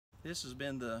This has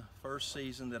been the first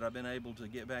season that I've been able to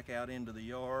get back out into the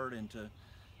yard and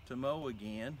to mow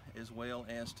again, as well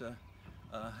as to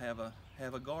have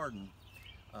a garden,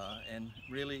 and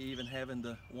really even having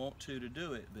the want to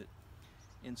do it. But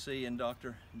in seeing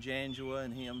Dr. Janjua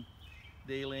and him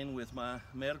dealing with my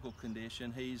medical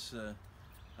condition, he's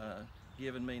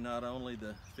given me not only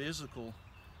the physical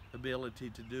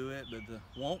ability to do it, but the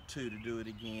want to do it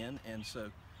again. And so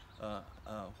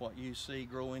what you see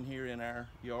growing here in our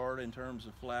yard in terms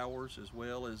of flowers as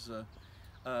well as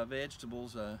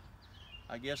vegetables,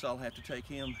 I guess I'll have to take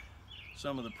him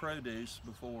some of the produce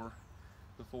before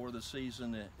the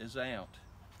season is out.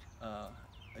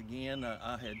 Again,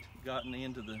 I had gotten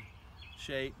into the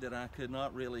shape that I could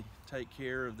not really take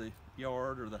care of the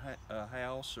yard or the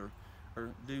house or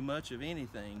do much of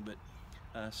anything,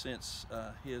 but since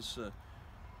his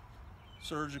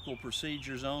surgical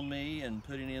procedures on me and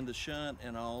putting in the shunt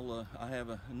and all, I have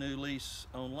a new lease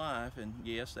on life, and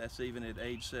yes, that's even at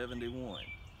age 71.